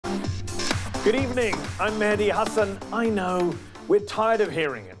Good evening, I'm Mehdi Hasan. I know, we're tired of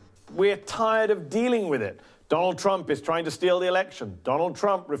hearing it. We're tired of dealing with it. Donald Trump is trying to steal the election. Donald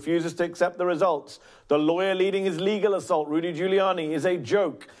Trump refuses to accept the results. The lawyer leading his legal assault, Rudy Giuliani, is a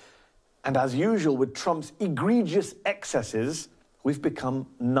joke. And as usual with Trump's egregious excesses, we've become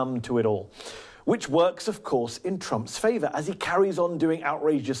numb to it all. Which works, of course, in Trump's favor as he carries on doing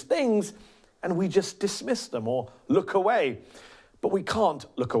outrageous things and we just dismiss them or look away. But we can't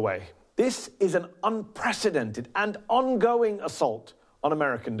look away. This is an unprecedented and ongoing assault on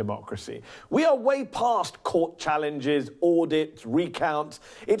American democracy. We are way past court challenges, audits, recounts.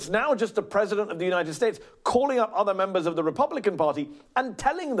 It's now just the President of the United States calling up other members of the Republican Party and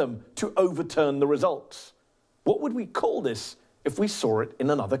telling them to overturn the results. What would we call this if we saw it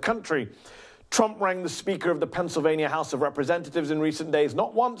in another country? Trump rang the Speaker of the Pennsylvania House of Representatives in recent days,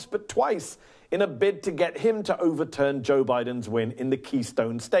 not once, but twice, in a bid to get him to overturn Joe Biden's win in the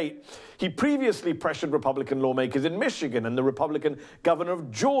Keystone State. He previously pressured Republican lawmakers in Michigan and the Republican governor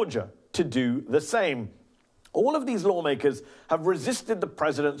of Georgia to do the same. All of these lawmakers have resisted the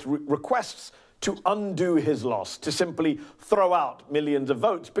president's requests to undo his loss, to simply throw out millions of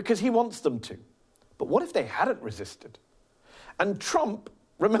votes because he wants them to. But what if they hadn't resisted? And Trump,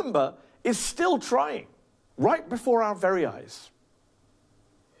 remember, is still trying, right before our very eyes.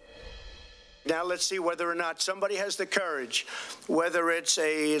 Now let's see whether or not somebody has the courage, whether it's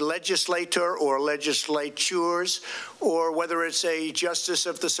a legislator or legislatures, or whether it's a justice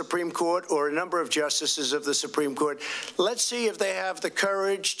of the Supreme Court or a number of justices of the Supreme Court. Let's see if they have the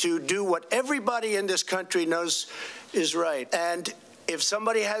courage to do what everybody in this country knows is right. And if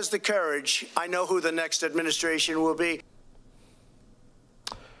somebody has the courage, I know who the next administration will be.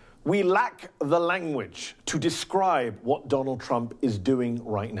 We lack the language to describe what Donald Trump is doing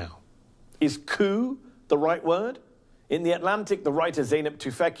right now. Is coup the right word? In The Atlantic, the writer Zeynep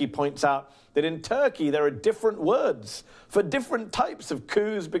Tufekci points out that in Turkey there are different words for different types of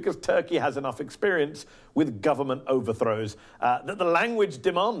coups because Turkey has enough experience with government overthrows that the language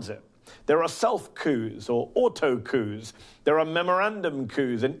demands it. There are self-coups or auto-coups. There are memorandum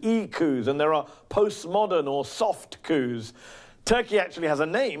coups and e-coups, and there are postmodern or soft coups. Turkey actually has a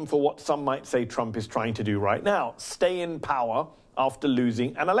name for what some might say Trump is trying to do right now: stay in power after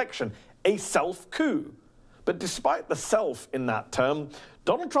losing an election. A self-coup. But despite the self in that term,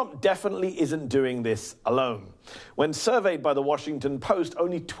 Donald Trump definitely isn't doing this alone. When surveyed by the Washington Post,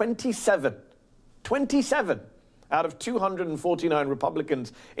 only 27 out of 249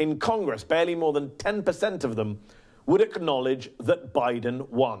 Republicans in Congress, barely more than 10% of them, would acknowledge that Biden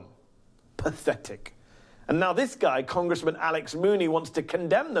won. Pathetic. And now this guy, Congressman Alex Mooney, wants to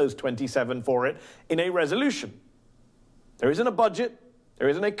condemn those 27 for it in a resolution. There isn't a budget. There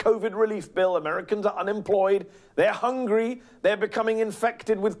isn't a COVID relief bill. Americans are unemployed. They're hungry. They're becoming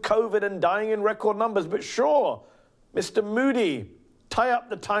infected with COVID and dying in record numbers. But sure, Mr. Moody, tie up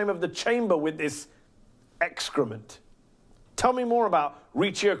the time of the chamber with this excrement. Tell me more about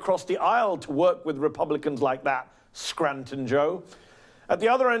reaching across the aisle to work with Republicans like that, Scranton Joe. At the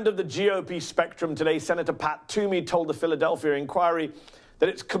other end of the GOP spectrum today, Senator Pat Toomey told the Philadelphia Inquiry that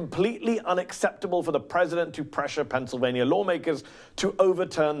it's completely unacceptable for the president to pressure Pennsylvania lawmakers to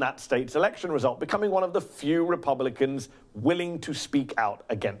overturn that state's election result, becoming one of the few Republicans willing to speak out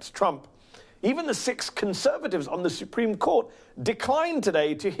against Trump. Even the 6 conservatives on the Supreme Court declined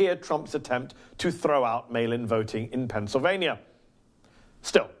today to hear Trump's attempt to throw out mail-in voting in Pennsylvania.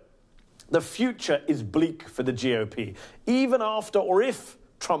 Still, the future is bleak for the GOP, even after or if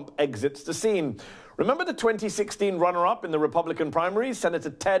Trump exits the scene. Remember the 2016 runner-up in the Republican primaries,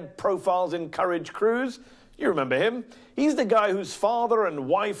 Senator Ted Profiles in Courage Cruz? You remember him. He's the guy whose father and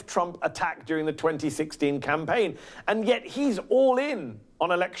wife Trump attacked during the 2016 campaign. And yet he's all in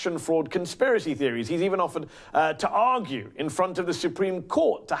on election fraud conspiracy theories. He's even offered to argue in front of the Supreme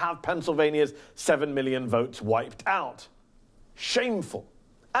Court to have Pennsylvania's 7 million votes wiped out. Shameful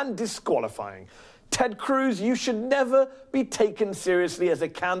and disqualifying. Ted Cruz, you should never be taken seriously as a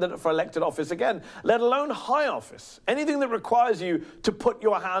candidate for elected office again, let alone high office. Anything that requires you to put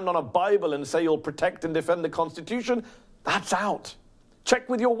your hand on a Bible and say you'll protect and defend the Constitution, that's out. Check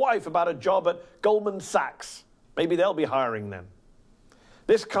with your wife about a job at Goldman Sachs. Maybe they'll be hiring them.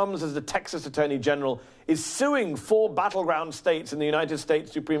 This comes as the Texas Attorney General is suing 4 battleground states in the United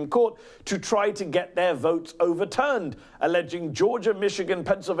States Supreme Court to try to get their votes overturned, alleging Georgia, Michigan,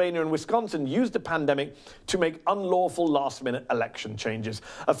 Pennsylvania, and Wisconsin used the pandemic to make unlawful last-minute election changes.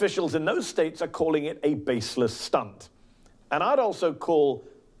 Officials in those states are calling it a baseless stunt. And I'd also call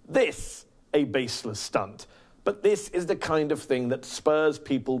this a baseless stunt. But this is the kind of thing that spurs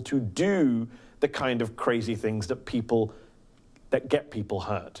people to do the kind of crazy things that get people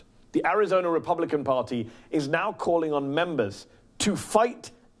hurt. The Arizona Republican Party is now calling on members to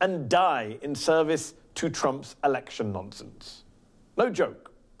fight and die in service to Trump's election nonsense. No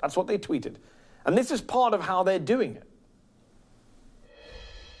joke. That's what they tweeted. And this is part of how they're doing it.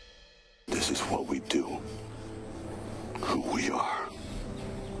 This is what we do, who we are.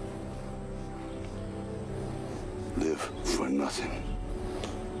 Live for nothing,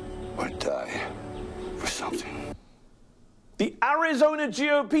 or die for something. The Arizona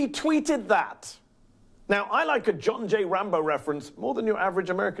GOP tweeted that. Now, I like a John J. Rambo reference more than your average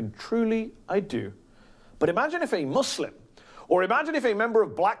American. Truly, I do. But imagine if a Muslim, or imagine if a member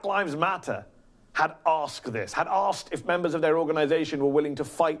of Black Lives Matter had asked this, had asked if members of their organization were willing to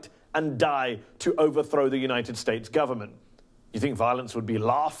fight and die to overthrow the United States government. You think violence would be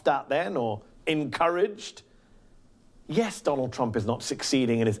laughed at then, or encouraged? Yes, Donald Trump is not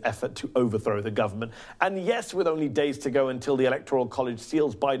succeeding in his effort to overthrow the government. And yes, with only days to go until the Electoral College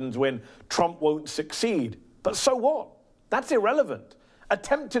seals Biden's win, Trump won't succeed. But so what? That's irrelevant.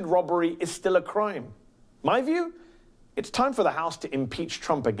 Attempted robbery is still a crime. My view? It's time for the House to impeach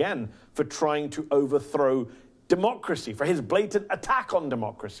Trump again for trying to overthrow democracy, for his blatant attack on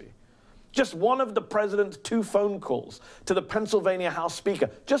democracy. Just one of the president's 2 phone calls to the Pennsylvania House Speaker,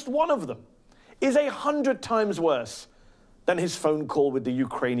 just one of them, is 100 times worse than his phone call with the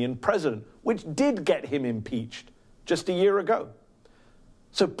Ukrainian president, which did get him impeached just a year ago.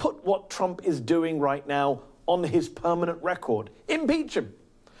 So put what Trump is doing right now on his permanent record. Impeach him.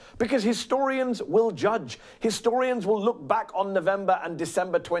 Because historians will judge. Historians will look back on November and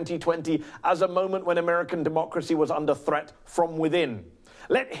December 2020 as a moment when American democracy was under threat from within.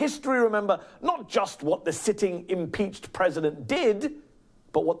 Let history remember not just what the sitting impeached president did,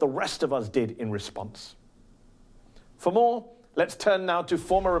 but what the rest of us did in response. For more, let's turn now to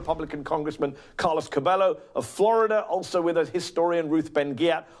former Republican Congressman Carlos Curbelo of Florida, also with us historian Ruth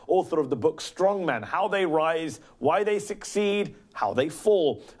Ben-Ghiat, author of the book Strongmen: How They Rise, Why They Succeed, How They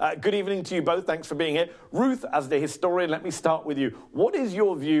Fall. Good evening to you both. Thanks for being here. Ruth, as the historian, let me start with you. What is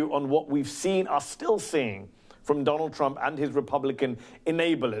your view on what we've seen, are still seeing, from Donald Trump and his Republican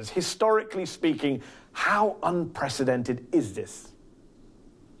enablers? Historically speaking, how unprecedented is this?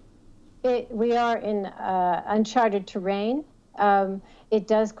 We are in uncharted terrain. It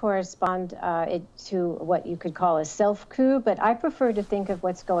does correspond to what you could call a self-coup, but I prefer to think of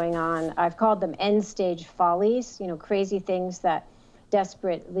what's going on. I've called them end-stage follies, crazy things that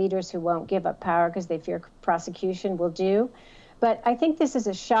desperate leaders who won't give up power because they fear prosecution will do. But I think this is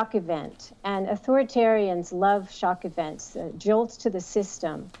a shock event, and authoritarians love shock events, jolts to the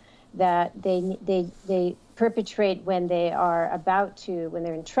system that they perpetrate when they are when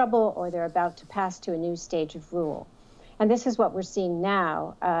they're in trouble or they're about to pass to a new stage of rule. And this is what we're seeing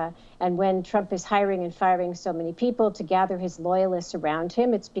now. And when Trump is hiring and firing so many people to gather his loyalists around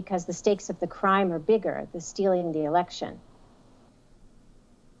him, it's because the stakes of the crime are bigger, the stealing the election.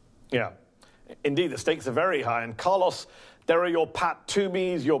 Yeah, indeed, the stakes are very high. And Carlos, there are your Pat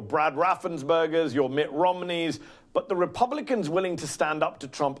Toomey's, your Brad Raffensperger's, your Mitt Romney's, but the Republicans willing to stand up to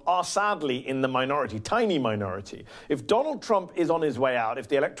Trump are sadly in the minority, tiny minority. If Donald Trump is on his way out, if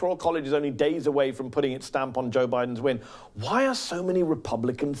the Electoral College is only days away from putting its stamp on Joe Biden's win, why are so many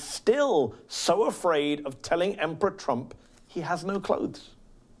Republicans still so afraid of telling Emperor Trump he has no clothes?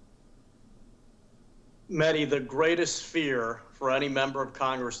 Mehdi, the greatest fear for any member of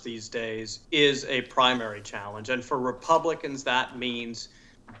Congress these days is a primary challenge. And for Republicans, that means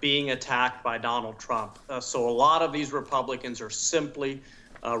being attacked by Donald Trump. So a lot of these Republicans are simply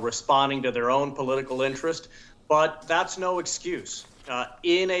responding to their own political interest, but that's no excuse.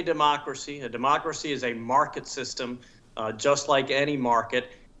 In a democracy is a market system, just like any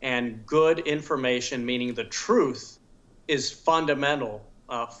market, and good information, meaning the truth, is fundamental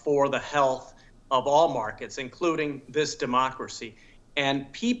for the health of all markets, including this democracy.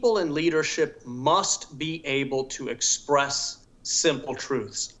 And people in leadership must be able to express simple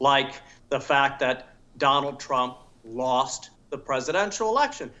truths, like the fact that Donald Trump lost the presidential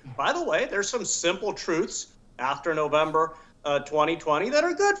election. By the way, there's some simple truths after November 2020 that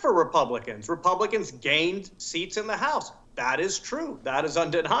are good for Republicans. Republicans gained seats in the House. That is true. That is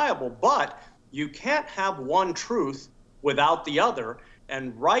undeniable. But you can't have one truth without the other.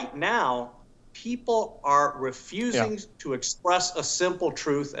 And right now, people are refusing to express a simple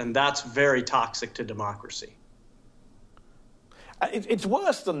truth, and that's very toxic to democracy. It's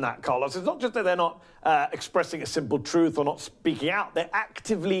worse than that, Carlos. It's not just that they're not expressing a simple truth or not speaking out. They're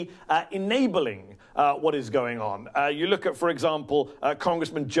actively enabling what is going on. You look at, for example,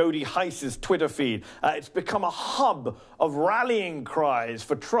 Congressman Jody Hice's Twitter feed. It's become a hub of rallying cries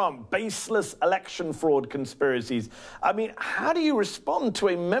for Trump, baseless election fraud conspiracies. I mean, how do you respond to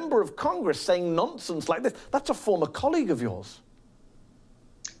a member of Congress saying nonsense like this? That's a former colleague of yours.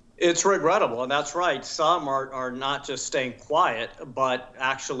 It's regrettable, and that's right. Some are not just staying quiet, but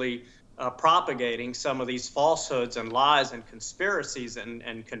actually propagating some of these falsehoods and lies and conspiracies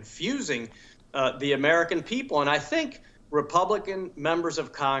and confusing the American people. And I think Republican members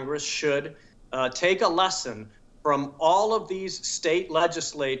of Congress should take a lesson from all of these state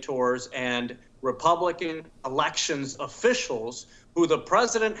legislators and Republican elections officials who the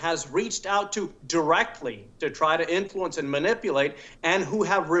president has reached out to directly to try to influence and manipulate, and who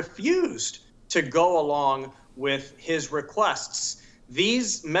have refused to go along with his requests.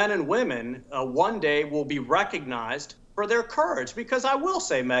 These men and women one day will be recognized for their courage, because I will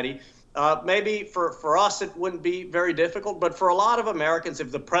say, Mehdi, maybe for us it wouldn't be very difficult, but for a lot of Americans,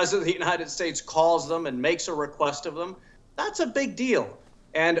 if the president of the United States calls them and makes a request of them, that's a big deal.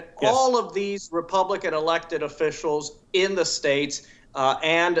 And yes, all of these Republican elected officials in the states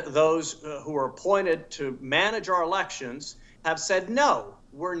and those who are appointed to manage our elections have said, no,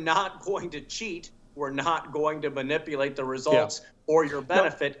 we're not going to cheat. We're not going to manipulate the results for your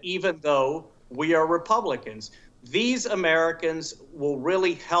benefit, even though we are Republicans. These Americans will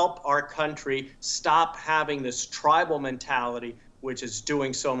really help our country stop having this tribal mentality, which is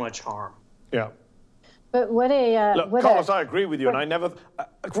doing so much harm. Yeah. But what a look, Carlos, I agree with you, and I never.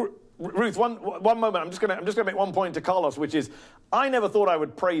 Ruth, one moment. I'm just gonna make one point to Carlos, which is, I never thought I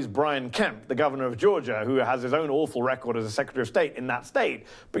would praise Brian Kemp, the governor of Georgia, who has his own awful record as a Secretary of State in that state.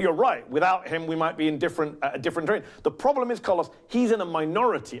 But you're right. Without him, we might be in a different terrain. The problem is, Carlos, he's in a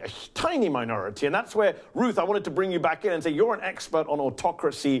minority, a tiny minority, and that's where, Ruth, I wanted to bring you back in and say you're an expert on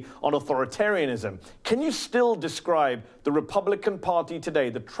autocracy, on authoritarianism. Can you still describe the Republican Party today,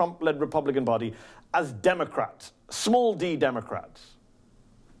 the Trump-led Republican Party, as Democrats, small d Democrats?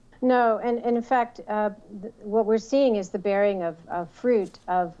 No, and in fact, what we're seeing is the bearing of fruit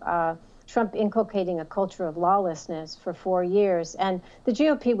of Trump inculcating a culture of lawlessness for 4 years. And the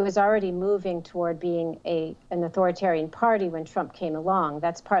GOP was already moving toward being an authoritarian party when Trump came along.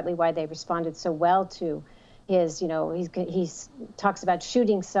 That's partly why they responded so well to his, he talks about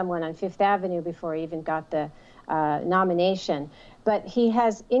shooting someone on Fifth Avenue before he even got the nomination. But he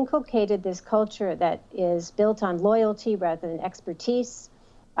has inculcated this culture that is built on loyalty rather than expertise,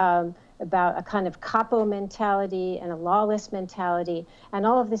 about a kind of capo mentality and a lawless mentality. And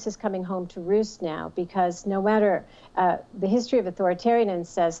all of this is coming home to roost now, because no matter, the history of authoritarianism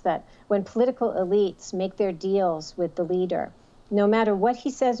says that when political elites make their deals with the leader, no matter what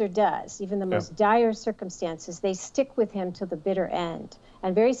he says or does, even the most dire circumstances, they stick with him to the bitter end.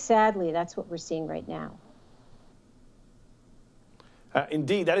 And very sadly, that's what we're seeing right now.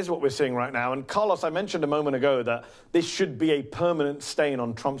 Indeed, that is what we're seeing right now. And Carlos, I mentioned a moment ago that this should be a permanent stain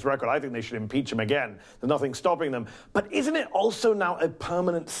on Trump's record. I think they should impeach him again. There's nothing stopping them. But isn't it also now a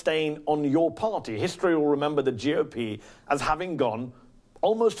permanent stain on your party? History will remember the GOP as having gone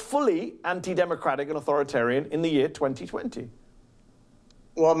almost fully anti-democratic and authoritarian in the year 2020.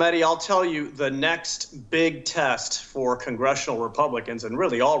 Well, Mehdi, I'll tell you, the next big test for congressional Republicans, and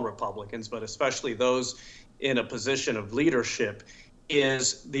really all Republicans, but especially those in a position of leadership,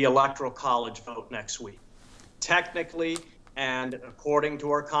 is the Electoral College vote next week. Technically, and according to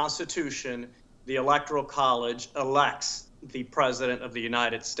our Constitution, the Electoral College elects the President of the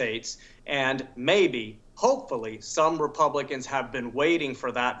United States, and maybe, hopefully, some Republicans have been waiting for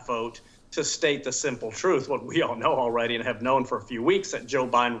that vote to state the simple truth, what we all know already and have known for a few weeks, that Joe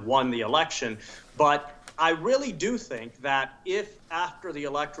Biden won the election. But I really do think that if after the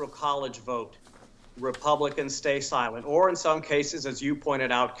Electoral College vote, Republicans stay silent, or in some cases, as you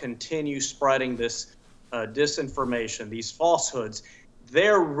pointed out, continue spreading this disinformation, these falsehoods,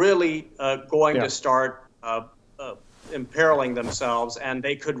 they're really going to start imperiling themselves, and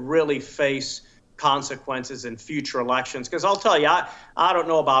they could really face consequences in future elections. Because I'll tell you, I don't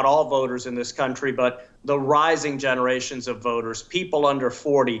know about all voters in this country, but the rising generations of voters, people under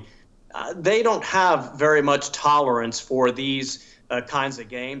 40, they don't have very much tolerance for these kinds of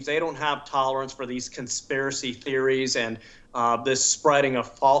games. They don't have tolerance for these conspiracy theories and this spreading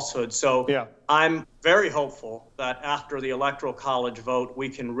of falsehood. So I'm very hopeful that after the Electoral College vote, we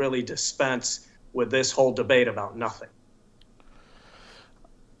can really dispense with this whole debate about nothing.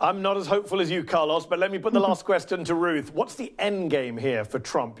 I'm not as hopeful as you, Carlos, but let me put the last question to Ruth. What's the end game here for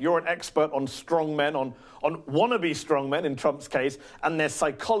Trump? You're an expert on strongmen, on wannabe strongmen in Trump's case, and their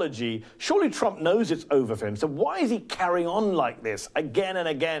psychology. Surely Trump knows it's over for him. So why is he carrying on like this again and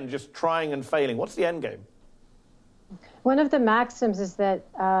again, just trying and failing? What's the end game? One of the maxims is that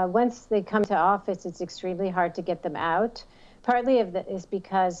once they come to office, it's extremely hard to get them out. Partly of that is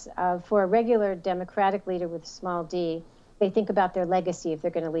because for a regular Democratic leader with a small d, they think about their legacy if they're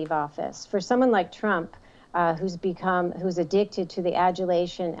going to leave office. For someone like Trump, who's addicted to the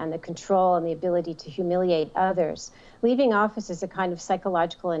adulation and the control and the ability to humiliate others, leaving office is a kind of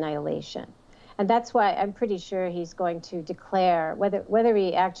psychological annihilation. And that's why I'm pretty sure he's going to declare, whether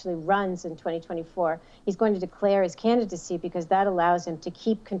he actually runs in 2024, he's going to declare his candidacy because that allows him to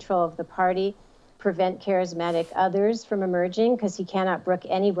keep control of the party, prevent charismatic others from emerging because he cannot brook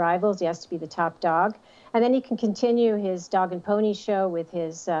any rivals. He has to be the top dog. And then he can continue his dog and pony show with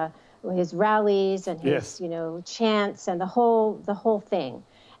his rallies and his chants and the whole thing.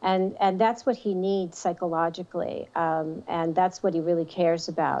 And that's what he needs psychologically. And that's what he really cares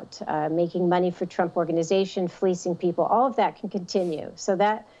about, making money for Trump Organization, fleecing people. All of that can continue. So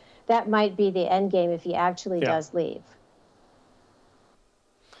that might be the end game if he actually does leave.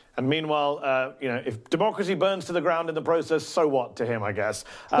 And meanwhile, if democracy burns to the ground in the process, so what to him, I guess.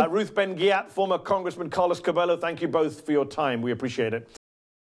 Ruth Ben-Ghiat, former Congressman Carlos Curbelo, thank you both for your time. We appreciate it.